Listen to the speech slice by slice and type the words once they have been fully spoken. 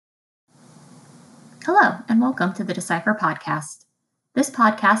Hello, and welcome to the Decipher podcast. This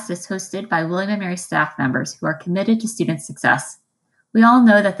podcast is hosted by William & Mary staff members who are committed to student success. We all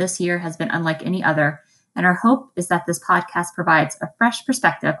know that this year has been unlike any other, and our hope is that this podcast provides a fresh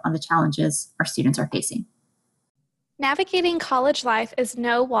perspective on the challenges our students are facing. Navigating college life is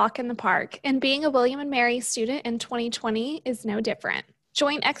no walk in the park, and being a William & Mary student in 2020 is no different.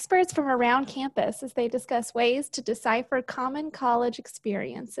 Join experts from around campus as they discuss ways to decipher common college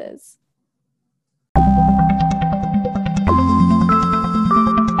experiences.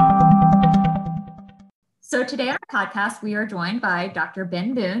 So today on our podcast, we are joined by Dr.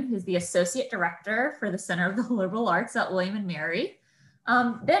 Ben Boone, who's the Associate Director for the Center of the Liberal Arts at William & Mary.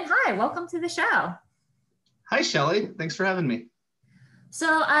 Ben, hi, welcome to the show. Hi, Shelly. Thanks for having me.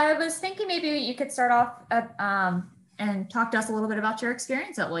 So I was thinking maybe you could start off and talk to us a little bit about your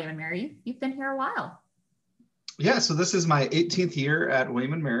experience at William & Mary. You've been here a while. Yeah, so this is my 18th year at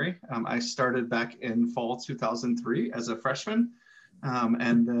William & Mary. I started back in fall 2003 as a freshman,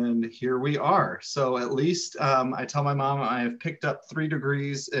 and then here we are. So at least I tell my mom I have picked up 3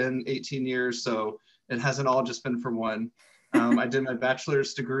 degrees in 18 years, so it hasn't all just been for one. I did my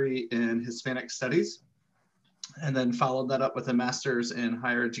bachelor's degree in Hispanic Studies, and then followed that up with a master's in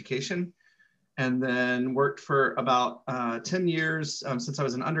higher education, and then worked for about 10 years since I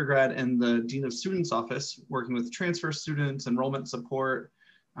was an undergrad in the Dean of Students office, working with transfer students, enrollment support,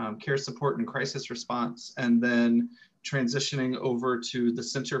 care support and crisis response, and then transitioning over to the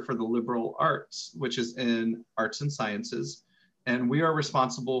Center for the Liberal Arts, which is in arts and sciences. And we are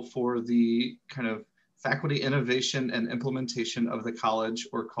responsible for the kind of faculty innovation and implementation of the college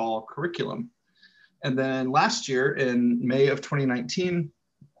or call curriculum. And then last year in May of 2019,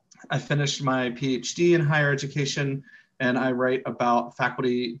 I finished my PhD in higher education, and I write about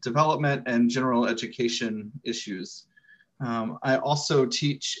faculty development and general education issues. I also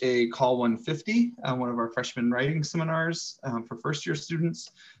teach a Call 150, one of our freshman writing seminars for first year students.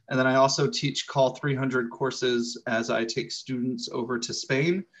 And then I also teach Call 300 courses as I take students over to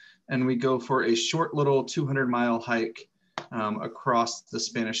Spain, and we go for a short little 200-mile hike across the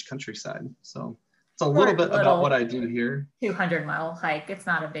Spanish countryside. So it's a little bit about what I do here. 200-mile hike. It's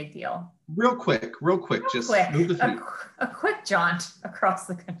not a big deal. Real quick. Move the feet. A quick jaunt across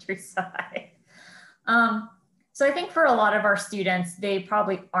the countryside. So I think for a lot of our students, they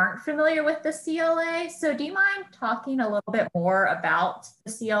probably aren't familiar with the CLA. So do you mind talking a little bit more about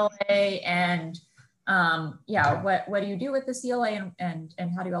the CLA and what do you do with the CLA and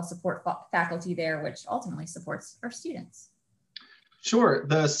how do you all support faculty there, which ultimately supports our students? Sure.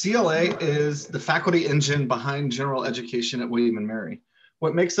 The CLA is the faculty engine behind general education at William & Mary.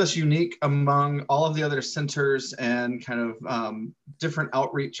 What makes us unique among all of the other centers and kind of different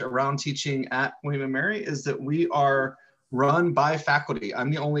outreach around teaching at William & Mary is that we are run by faculty. I'm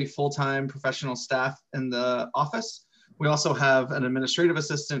the only full-time professional staff in the office. We also have an administrative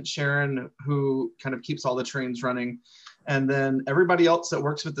assistant, Sharon, who kind of keeps all the trains running. And then everybody else that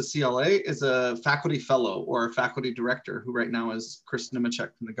works with the CLA is a faculty fellow or a faculty director, who right now is Chris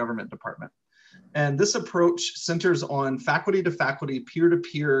Nemechek from the government department. And this approach centers on faculty to faculty,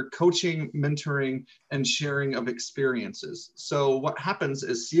 peer-to-peer coaching, mentoring, and sharing of experiences. So what happens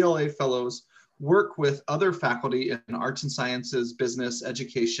is CLA fellows work with other faculty in arts and sciences, business,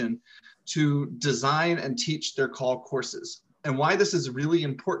 education to design and teach their call courses. And why this is really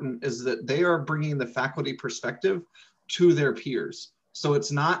important is that they are bringing the faculty perspective to their peers. So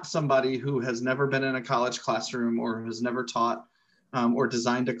it's not somebody who has never been in a college classroom or has never taught or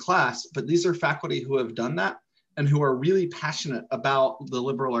designed a class, but these are faculty who have done that and who are really passionate about the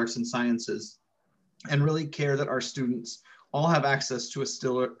liberal arts and sciences and really care that our students all have access to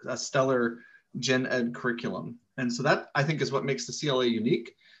a stellar gen ed curriculum. And so that, I think, is what makes the CLA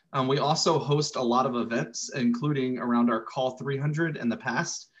unique. We also host a lot of events, including around our Call 300 in the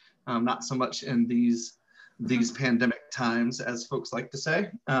past, not so much in these pandemic times, as folks like to say,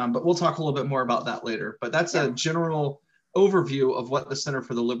 but we'll talk a little bit more about that later. But that's a general overview of what the Center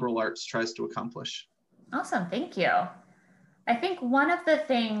for the Liberal Arts tries to accomplish. Awesome, thank you. I think one of the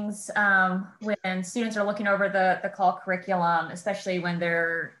things when students are looking over the call curriculum, especially when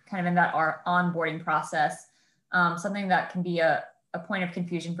they're kind of in that onboarding process, something that can be a point of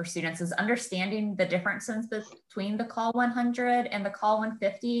confusion for students is understanding the differences between the Call 100 and the Call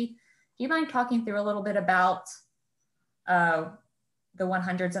 150. Do you mind talking through a little bit about the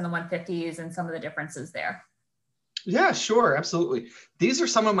 100s and the 150s and some of the differences there? Yeah, sure, absolutely. These are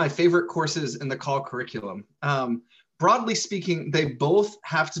some of my favorite courses in the call curriculum. Broadly speaking, they both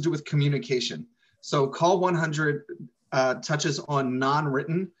have to do with communication. So Call 100 touches on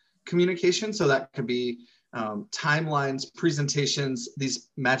non-written communication. So that could be timelines, presentations, these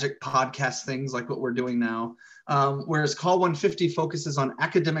magic podcast things like what we're doing now. Whereas Call 150 focuses on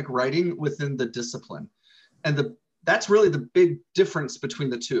academic writing within the discipline. And that's really the big difference between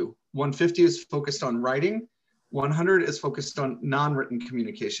the two. 150 is focused on writing, 100 is focused on non-written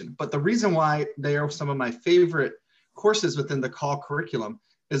communication. But the reason why they are some of my favorite courses within the Call curriculum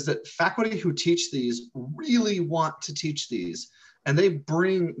is that faculty who teach these really want to teach these, and they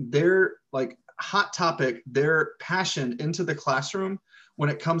bring their like hot topic, their passion into the classroom when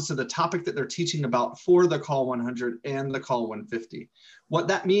it comes to the topic that they're teaching about for the Call 100 and the Call 150. What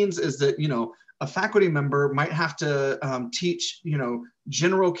that means is that, you know, a faculty member might have to teach, you know,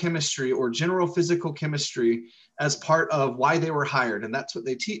 general chemistry or general physical chemistry as part of why they were hired. And that's what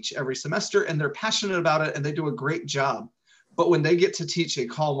they teach every semester, and they're passionate about it and they do a great job. But when they get to teach a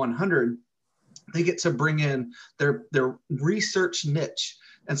Call 100, they get to bring in their research niche.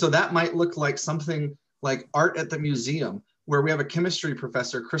 And so that might look like something like art at the museum, where we have a chemistry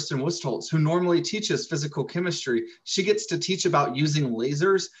professor, Kristen Wustholz, who normally teaches physical chemistry. She gets to teach about using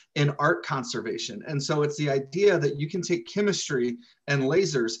lasers in art conservation. And so it's the idea that you can take chemistry and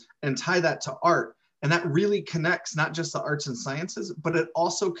lasers and tie that to art. And that really connects not just the arts and sciences, but it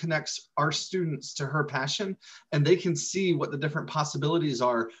also connects our students to her passion, and they can see what the different possibilities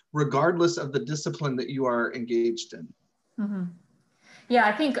are, regardless of the discipline that you are engaged in. Mm-hmm. Yeah,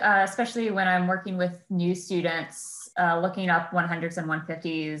 I think especially when I'm working with new students, looking up 100s and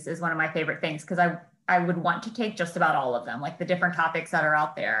 150s is one of my favorite things, because I would want to take just about all of them. Like the different topics that are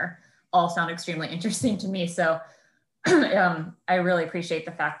out there all sound extremely interesting to me. So I really appreciate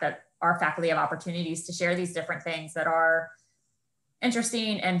the fact that our faculty have opportunities to share these different things that are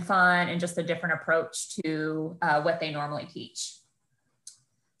interesting and fun and just a different approach to what they normally teach.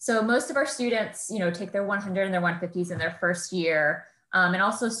 So most of our students, you know, take their 100 and their 150s in their first year, and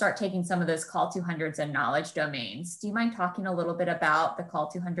also start taking some of those Call 200s and knowledge domains. Do you mind talking a little bit about the Call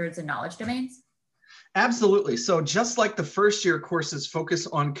 200s and knowledge domains? Absolutely. So just like the first year courses focus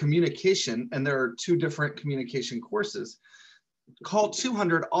on communication, and there are 2 different communication courses, Call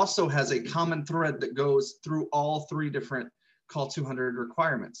 200 also has a common thread that goes through all 3 different Call 200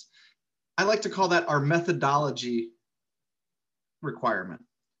 requirements. I like to call that our methodology requirement.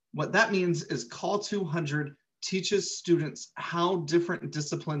 What that means is Call 200 teaches students how different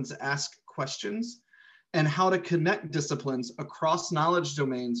disciplines ask questions and how to connect disciplines across knowledge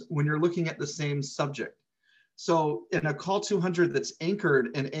domains when you're looking at the same subject. So in a Call 200 that's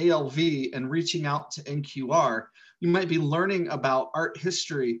anchored in ALV and reaching out to NQR, you might be learning about art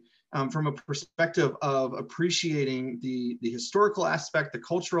history from a perspective of appreciating the historical aspect, the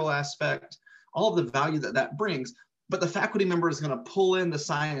cultural aspect, all of the value that that brings. But the faculty member is going to pull in the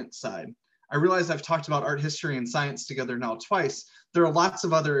science side. I realize I've talked about art history and science together now twice. There are lots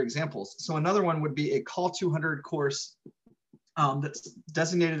of other examples. So another one would be a Call 200 course that's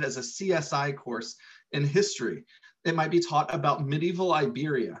designated as a CSI course in history. It might be taught about medieval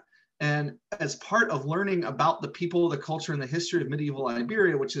Iberia. And as part of learning about the people, the culture, and the history of medieval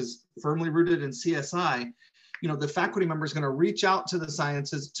Iberia, which is firmly rooted in CSI, you know, the faculty member is going to reach out to the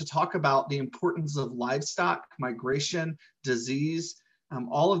sciences to talk about the importance of livestock, migration, disease,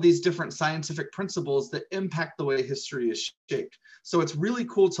 all of these different scientific principles that impact the way history is shaped. So it's really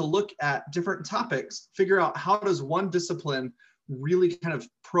cool to look at different topics, figure out how does one discipline really kind of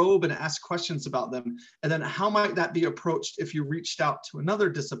probe and ask questions about them, and then how might that be approached if you reached out to another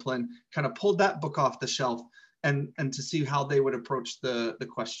discipline, kind of pulled that book off the shelf, and to see how they would approach the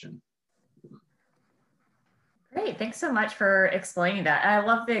question. Great, thanks so much for explaining that. I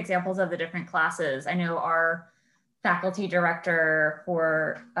love the examples of the different classes. I know our faculty director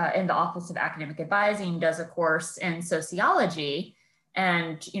for in the Office of Academic Advising does a course in sociology,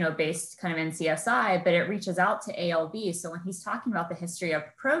 and based kind of in CSI, but it reaches out to ALV. So when he's talking about the history of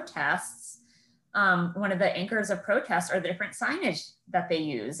protests, one of the anchors of protests are the different signage that they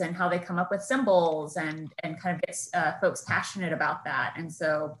use and how they come up with symbols, and kind of gets folks passionate about that. And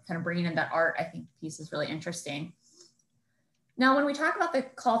so kind of bringing in that art, I think, piece is really interesting. Now, when we talk about the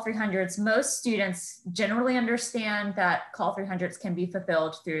Call 300s, most students generally understand that Call 300s can be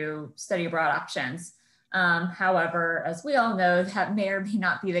fulfilled through study abroad options. However, as we all know, that may or may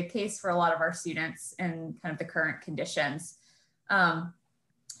not be the case for a lot of our students in kind of the current conditions.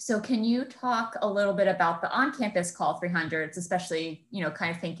 So can you talk a little bit about the on-campus Call 300s, especially,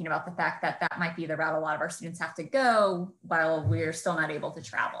 kind of thinking about the fact that that might be the route a lot of our students have to go while we're still not able to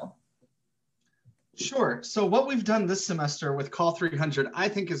travel? Sure. So what we've done this semester with Call 300, I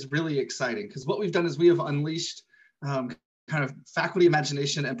think is really exciting, because what we've done is we have unleashed kind of faculty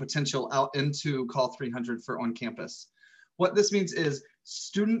imagination and potential out into Call 300 for on campus. What this means is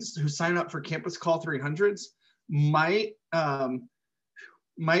students who sign up for Campus Call 300s might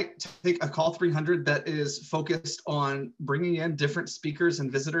take a Call 300 that is focused on bringing in different speakers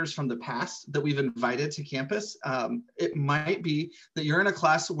and visitors from the past that we've invited to campus. It might be that you're in a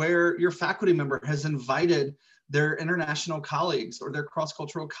class where your faculty member has invited their international colleagues or their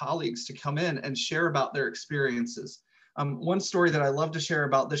cross-cultural colleagues to come in and share about their experiences. One story that I love to share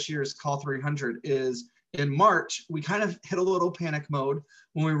about this year's Call 300 is in March, we kind of hit a little panic mode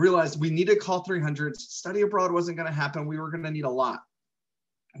when we realized we needed Call 300s. Study abroad wasn't going to happen. We were going to need a lot.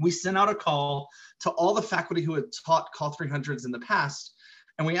 We sent out a call to all the faculty who had taught Call 300s in the past,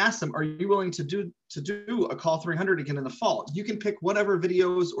 and we asked them, are you willing to do a Call 300 again in the fall? You can pick whatever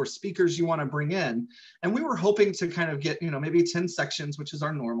videos or speakers you want to bring in. And we were hoping to kind of get, maybe 10 sections, which is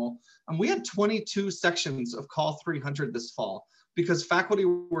our normal. And we had 22 sections of Call 300 this fall, because faculty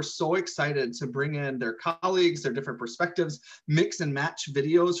were so excited to bring in their colleagues, their different perspectives, mix and match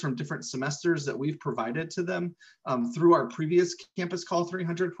videos from different semesters that we've provided to them through our previous Campus Call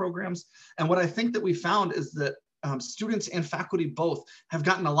 300 programs. And what I think that we found is that students and faculty both have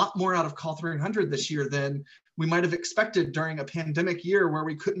gotten a lot more out of Call 300 this year than we might have expected during a pandemic year where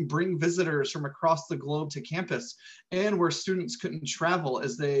we couldn't bring visitors from across the globe to campus and where students couldn't travel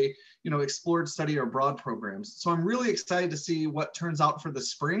as they explored study abroad programs. So I'm really excited to see what turns out for the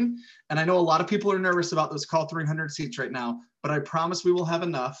spring. And I know a lot of people are nervous about those Call 300 seats right now, but I promise we will have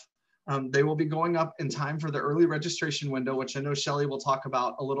enough. They will be going up in time for the early registration window, which I know Shelly will talk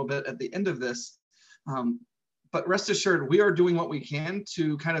about a little bit at the end of this. But rest assured, we are doing what we can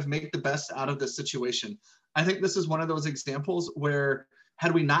to kind of make the best out of this situation. I think this is one of those examples where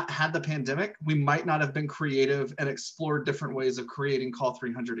had we not had the pandemic, we might not have been creative and explored different ways of creating Call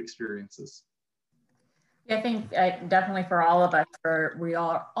 300 experiences. Yeah, I think definitely for all of us, we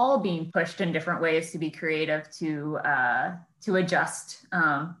are all being pushed in different ways to be creative, to adjust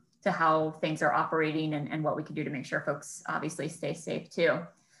to how things are operating and what we can do to make sure folks obviously stay safe too.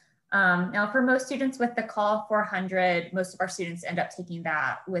 Now, for most students with the Call 400, most of our students end up taking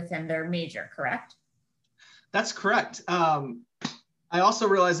that within their major, correct? That's correct. I also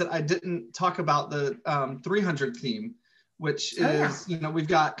realized that I didn't talk about the 300 theme, which is, we've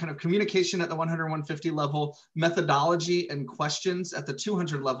got kind of communication at the 100, 150 level, methodology and questions at the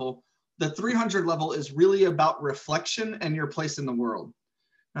 200 level. The 300 level is really about reflection and your place in the world.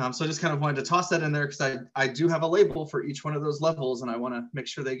 So I just kind of wanted to toss that in there because I do have a label for each one of those levels and I want to make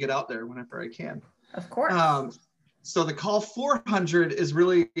sure they get out there whenever I can. Of course. So the Call 400 is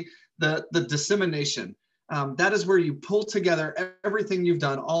really the dissemination. That is where you pull together everything you've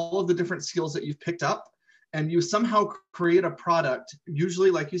done, all of the different skills that you've picked up, and you somehow create a product, usually,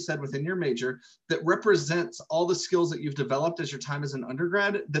 like you said, within your major, that represents all the skills that you've developed as your time as an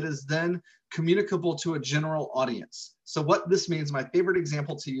undergrad that is then communicable to a general audience. So what this means, my favorite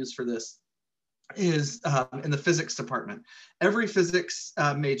example to use for this is in the physics department. Every physics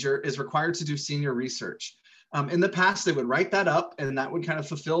major is required to do senior research. In the past, they would write that up and that would kind of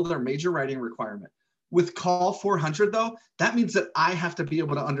fulfill their major writing requirement. With Call 400 though, that means that I have to be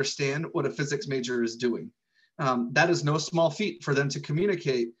able to understand what a physics major is doing. That is no small feat for them to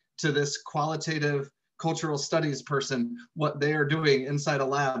communicate to this qualitative cultural studies person what they are doing inside a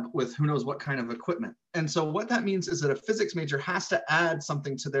lab with who knows what kind of equipment. And so what that means is that a physics major has to add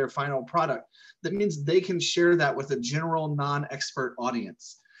something to their final product. That means they can share that with a general non-expert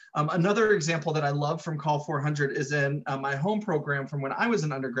audience. Another example that I love from Call 400 is in my home program from when I was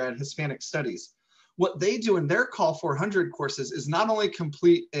an undergrad, Hispanic Studies. What they do in their Call 400 courses is not only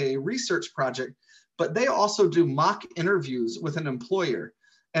complete a research project, but they also do mock interviews with an employer.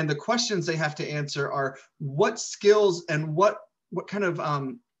 And the questions they have to answer are, what skills and what kind of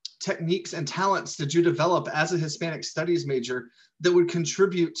techniques and talents did you develop as a Hispanic Studies major that would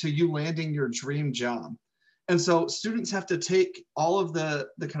contribute to you landing your dream job? And so students have to take all of the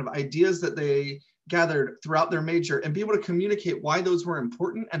kind of ideas that they gathered throughout their major and be able to communicate why those were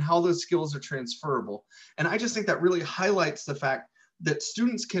important and how those skills are transferable. And I just think that really highlights the fact that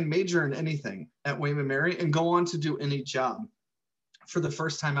students can major in anything at William & Mary and go on to do any job for the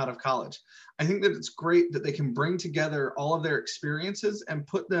first time out of college. I think that it's great that they can bring together all of their experiences and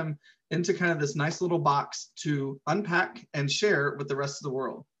put them into kind of this nice little box to unpack and share with the rest of the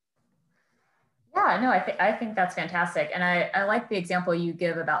world. Yeah, no, I think that's fantastic. And I like the example you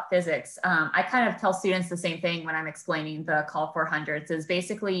give about physics. I kind of tell students the same thing when I'm explaining the Call 400s is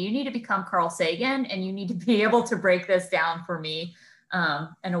basically you need to become Carl Sagan and you need to be able to break this down for me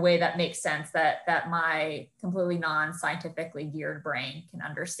in a way that makes sense that my completely non-scientifically geared brain can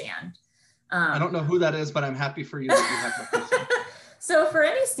understand. I don't know who that is, but I'm happy for you that you have that person. So for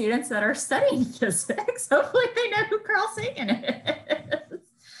any students that are studying physics, hopefully they know who Carl Sagan is.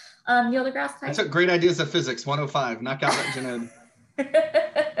 Neil deGrasse Tyson. I took Great Ideas of Physics 105. Knock out that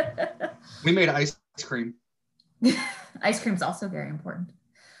Janaid. We made ice cream. Ice cream's also very important.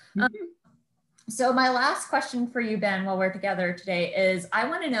 So my last question for you, Ben, while we're together today is, I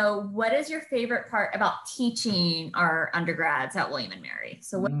want to know, what is your favorite part about teaching our undergrads at William and Mary?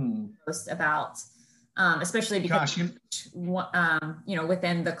 So what most about, especially because,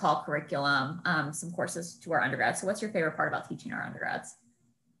 within the CALL curriculum, some courses to our undergrads. So what's your favorite part about teaching our undergrads?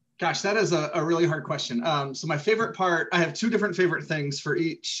 Gosh, that is a really hard question. So my favorite part, I have two different favorite things for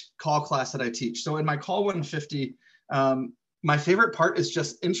each CALL class that I teach. So in my CALL 150, my favorite part is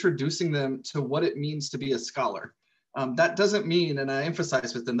just introducing them to what it means to be a scholar. That doesn't mean, and I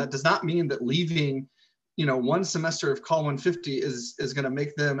emphasize with them, that does not mean that leaving, one semester of CALL 150 is going to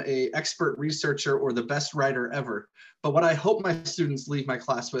make them an expert researcher or the best writer ever. But what I hope my students leave my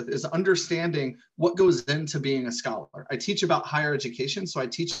class with is understanding what goes into being a scholar. I teach about higher education, so I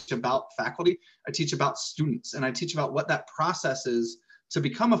teach about faculty, I teach about students, and I teach about what that process is to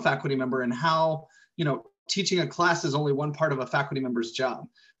become a faculty member and how, teaching a class is only one part of a faculty member's job.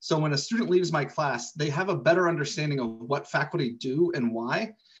 So when a student leaves my class, they have a better understanding of what faculty do and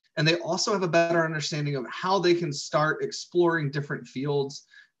why. And they also have a better understanding of how they can start exploring different fields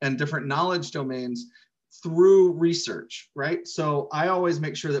and different knowledge domains through research, right? So I always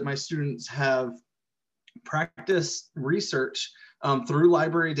make sure that my students have practiced research through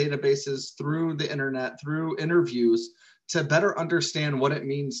library databases, through the internet, through interviews, to better understand what it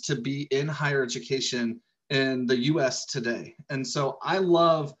means to be in higher education in the US today. And so I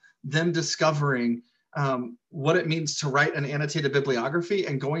love them discovering what it means to write an annotated bibliography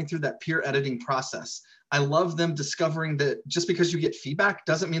and going through that peer editing process. I love them discovering that just because you get feedback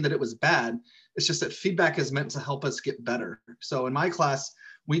doesn't mean that it was bad. It's just that feedback is meant to help us get better. So in my class,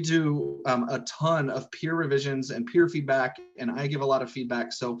 we do a ton of peer revisions and peer feedback, and I give a lot of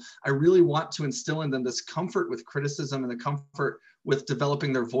feedback. So I really want to instill in them this comfort with criticism and the comfort with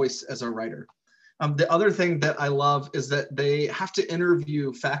developing their voice as a writer. The other thing that I love is that they have to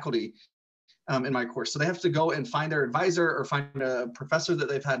interview faculty in my course. So they have to go and find their advisor or find a professor that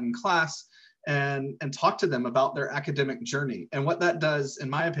they've had in class and talk to them about their academic journey. And what that does, in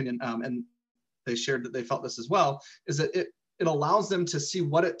my opinion, and they shared that they felt this as well, is that it allows them to see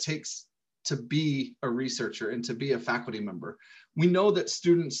what it takes to be a researcher and to be a faculty member. We know that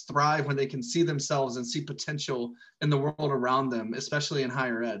students thrive when they can see themselves and see potential in the world around them, especially in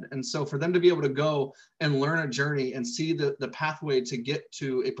higher ed. And so for them to be able to go and learn a journey and see the pathway to get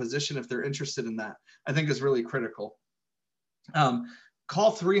to a position if they're interested in that, I think is really critical.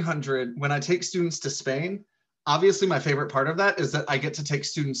 CALL 300, when I take students to Spain, obviously my favorite part of that is that I get to take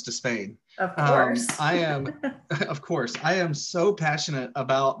students to Spain. Of course. Of course, I am so passionate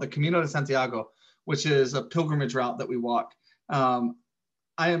about the Camino de Santiago, which is a pilgrimage route that we walk. I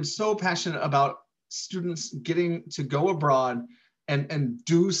am so passionate about students getting to go abroad and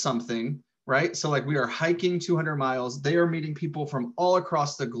do something, right? So like we are hiking 200 miles. They are meeting people from all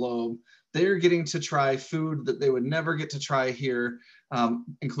across the globe. They are getting to try food that they would never get to try here,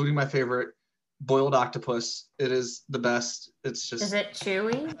 including my favorite, boiled octopus. It is the best. It's just— Is it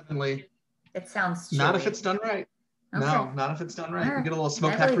chewy? Heavenly. It sounds chewy. Not if it's done right. Okay. No, not if it's done right. All right. You get a little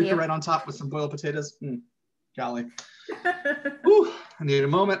smoked I believe paprika you. right on top with some boiled potatoes. Golly. Whew, I need a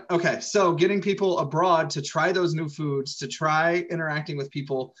moment. Okay, so getting people abroad to try those new foods, to try interacting with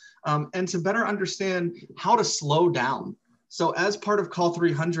people, and to better understand how to slow down. So as part of CALL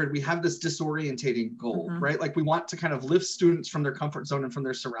 300, we have this disorientating goal, right? Like we want to kind of lift students from their comfort zone and from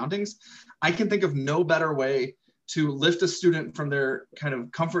their surroundings. I can think of no better way to lift a student from their kind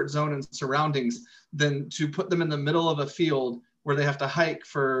of comfort zone and surroundings than to put them in the middle of a field where they have to hike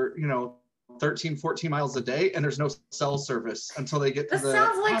for, 13, 14 miles a day, and there's no cell service until they get to This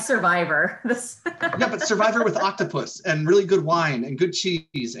sounds like Survivor. Yeah, but Survivor with octopus and really good wine and good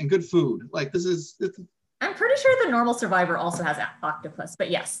cheese and good food. Like it's I'm pretty sure the normal Survivor also has octopus, but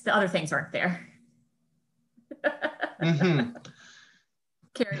yes, the other things aren't there.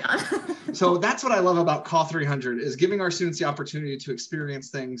 Carry on. So that's what I love about CALL 300 is giving our students the opportunity to experience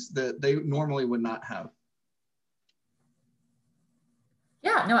things that they normally would not have.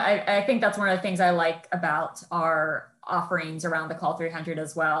 Yeah, no, I think that's one of the things I like about our offerings around the CALL 300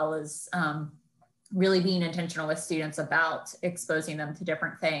 as well, is really being intentional with students about exposing them to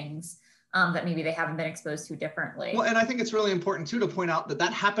different things that maybe they haven't been exposed to differently. Well, and I think it's really important too to point out that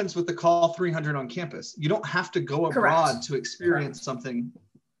that happens with the CALL 300 on campus. You don't have to go abroad to experience something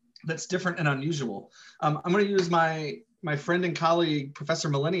that's different and unusual. I'm going to use my friend and colleague, Professor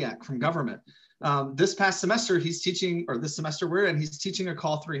Mileniak from government. This past semester, he's teaching, or this semester we're in, he's teaching a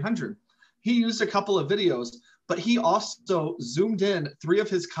Call 300. He used a couple of videos, but he also zoomed in 3 of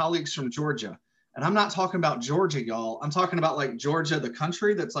his colleagues from Georgia. And I'm not talking about Georgia, y'all. I'm talking about like Georgia, the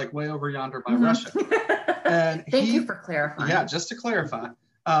country that's like way over yonder by Russia. And Thank you for clarifying. Yeah, just to clarify.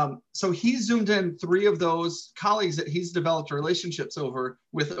 So he zoomed in 3 of those colleagues that he's developed relationships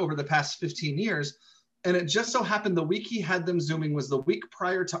with over the past 15 years. And it just so happened the week he had them zooming was the week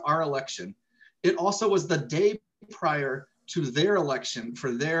prior to our election. It also was the day prior to their election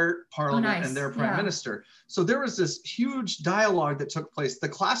for their parliament and their prime minister. So there was this huge dialogue that took place.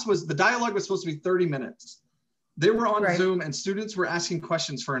 The dialogue was supposed to be 30 minutes. They were on Zoom and students were asking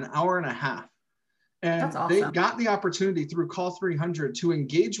questions for an hour and a half. And they got the opportunity through Call 300 to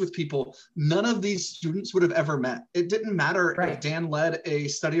engage with people none of these students would have ever met. It didn't matter if Dan led a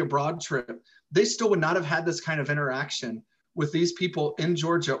study abroad trip. They still would not have had this kind of interaction with these people in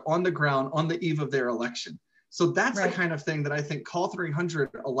Georgia on the ground on the eve of their election. So that's the kind of thing that I think Call 300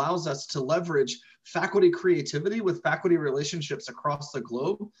 allows us to leverage faculty creativity with faculty relationships across the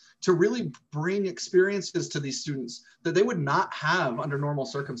globe to really bring experiences to these students that they would not have under normal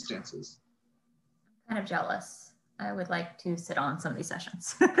circumstances. I'm kind of jealous. I would like to sit on some of these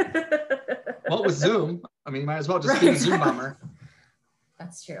sessions. Well, with Zoom, I mean, you might as well just be a Zoom bomber.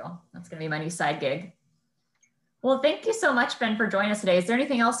 That's true. That's going to be my new side gig. Well, thank you so much, Ben, for joining us today. Is there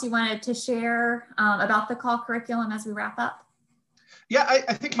anything else you wanted to share about the Call curriculum as we wrap up? Yeah,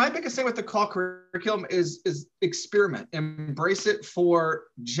 I think my biggest thing with the Call curriculum is experiment, embrace it for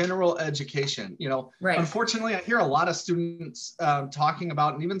general education. You know, unfortunately, I hear a lot of students talking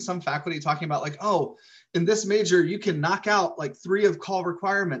about, and even some faculty talking about like, oh, in this major, you can knock out like 3 of Call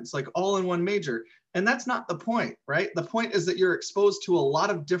requirements, like all in one major. And that's not the point, right? The point is that you're exposed to a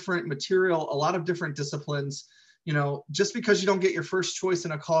lot of different material, a lot of different disciplines. You know, just because you don't get your first choice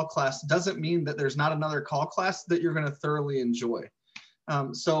in a Call class doesn't mean that there's not another Call class that you're going to thoroughly enjoy.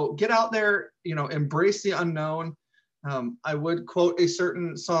 So get out there, you know, embrace the unknown. I would quote a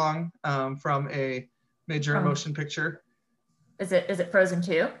certain song from a major motion picture. Is it Frozen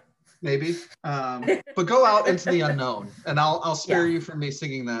 2? Maybe, but go out into the unknown, and I'll spare you from me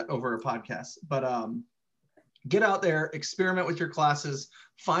singing that over a podcast. But get out there, experiment with your classes,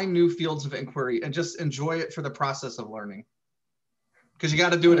 find new fields of inquiry, and just enjoy it for the process of learning. Because you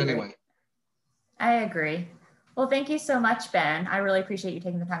got to do it anyway. I agree. Well, thank you so much, Ben. I really appreciate you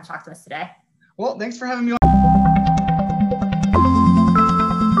taking the time to talk to us today. Well, thanks for having me on.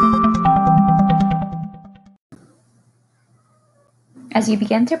 As you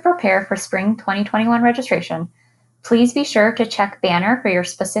begin to prepare for spring 2021 registration, please be sure to check Banner for your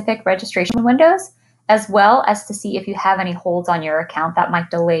specific registration windows, as well as to see if you have any holds on your account that might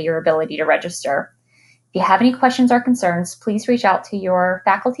delay your ability to register. If you have any questions or concerns, please reach out to your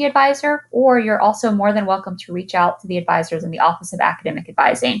faculty advisor, or you're also more than welcome to reach out to the advisors in the Office of Academic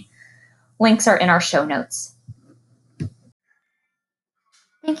Advising. Links are in our show notes.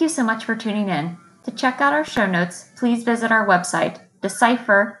 Thank you so much for tuning in. To check out our show notes, please visit our website,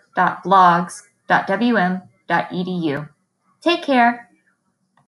 decipher.blogs.wm.edu. Take care.